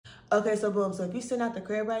Okay, so boom. So if you're sitting at the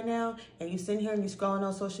crib right now and you're sitting here and you're scrolling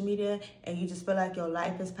on social media and you just feel like your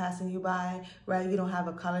life is passing you by, right? You don't have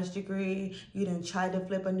a college degree. You didn't try to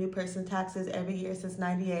flip a new person taxes every year since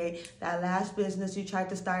 '98. That last business you tried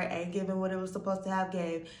to start ain't giving what it was supposed to have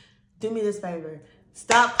gave. Do me this favor.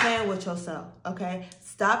 Stop playing with yourself, okay?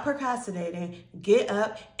 Stop procrastinating. Get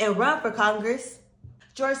up and run for Congress.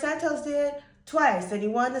 George Santos did twice, and he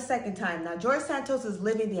won the second time. Now, George Santos is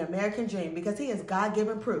living the American dream because he is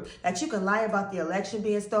God-given proof that you can lie about the election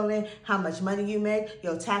being stolen, how much money you make,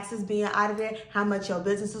 your taxes being audited, how much your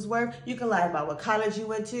business is worth. You can lie about what college you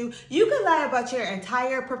went to. You can lie about your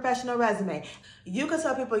entire professional resume. You can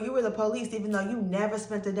tell people you were the police even though you never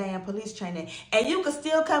spent a day in police training. And you can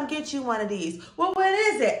still come get you one of these. Well, what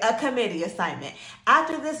is it? A committee assignment.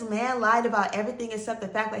 After this man lied about everything except the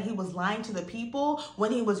fact that he was lying to the people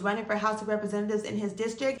when he was running for House of Representatives in his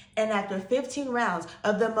district, and after 15 rounds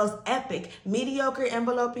of the most epic, mediocre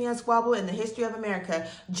envelopian squabble in the history of America,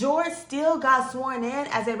 George still got sworn in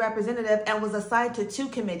as a representative and was assigned to two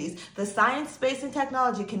committees, the Science, Space, and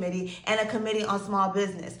Technology Committee and a committee on small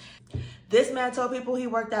business. This man told people he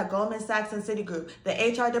worked at Goldman Sachs and Citigroup. The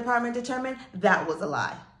HR department determined that was a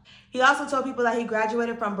lie. He also told people that he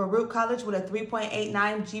graduated from Baruch College with a 3.89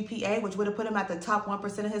 GPA, which would have put him at the top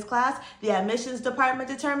 1% of his class. The admissions department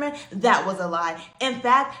determined that was a lie. In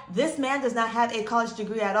fact, this man does not have a college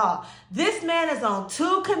degree at all. This man is on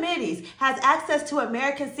two committees, has access to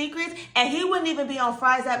American secrets, and he wouldn't even be on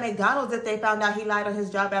fries at McDonald's if they found out he lied on his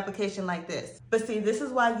job application like this. But see, this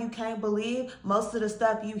is why you can't believe most of the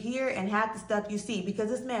stuff you hear and half the stuff you see, because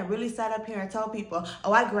this man really sat up here and told people,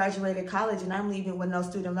 oh, I graduated college and I'm leaving with no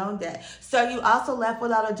student loan debt. So you also left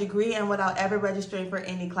without a degree and without ever registering for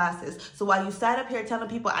any classes. So while you sat up here telling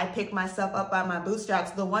people I picked myself up by my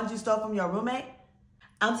bootstraps, the ones you stole from your roommate,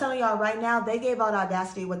 I'm telling y'all right now, they gave out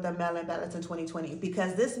audacity with the mail-in ballots in 2020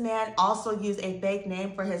 because this man also used a fake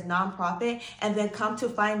name for his nonprofit, and then come to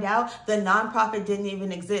find out the nonprofit didn't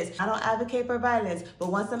even exist. I don't advocate for violence,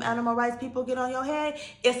 but once some animal rights people get on your head,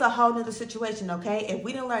 it's a whole nother situation, okay? If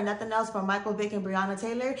we didn't learn nothing else from Michael Vick and Breonna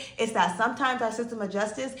Taylor, it's that sometimes our system of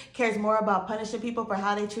justice cares more about punishing people for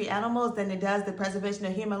how they treat animals than it does the preservation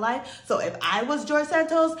of human life. So if I was George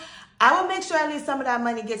Santos, I would make sure at least some of that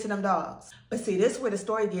money gets to them dogs. But see, this is where the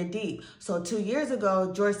story get deep. So 2 years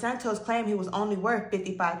ago, George Santos claimed he was only worth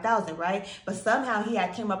 $55,000, right? But somehow he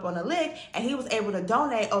had came up on a lick and he was able to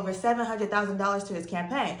donate over $700,000 to his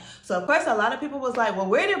campaign. So of course, a lot of people was like, well,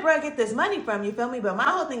 where did bro get this money from? You feel me? But my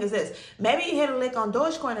whole thing is this. Maybe he hit a lick on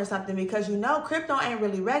Dogecoin or something because you know crypto ain't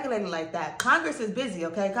really regulated like that. Congress is busy,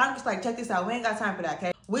 okay? Congress like, check this out. We ain't got time for that,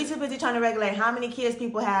 okay? We too busy trying to regulate how many kids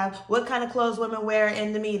people have, what kind of clothes women wear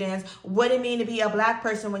in the meetings, what it mean to be a black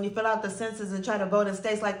person when you fill out the census and try to vote in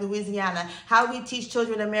states like Louisiana, how we teach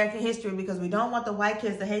children American history because we don't want the white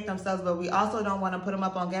kids to hate themselves, but we also don't want to put them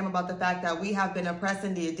up on game about the fact that we have been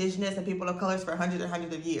oppressing the indigenous and people of colors for hundreds and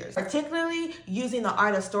hundreds of years, particularly using the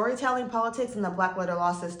art of storytelling, politics, and the black letter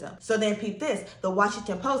law system. So then peep this, the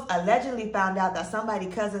Washington Post allegedly found out that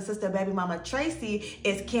somebody's cousin, sister, baby mama Tracy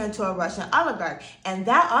is kin to a Russian oligarch, and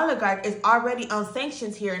that oligarch is already on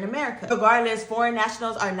sanctions here in America. Regardless, foreign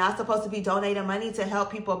nationals are not supposed to be donating money to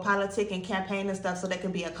help people politic and campaign and stuff so they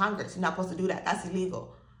can be in Congress. You're not supposed to do that. That's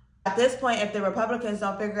illegal. At this point, if the Republicans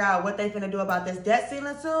don't figure out what they're going to do about this debt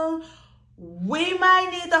ceiling soon, we might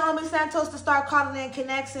need the homie Santos to start calling in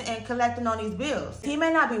connections and collecting on these bills. He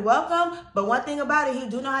may not be welcome, but one thing about it, he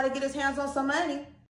do know how to get his hands on some money.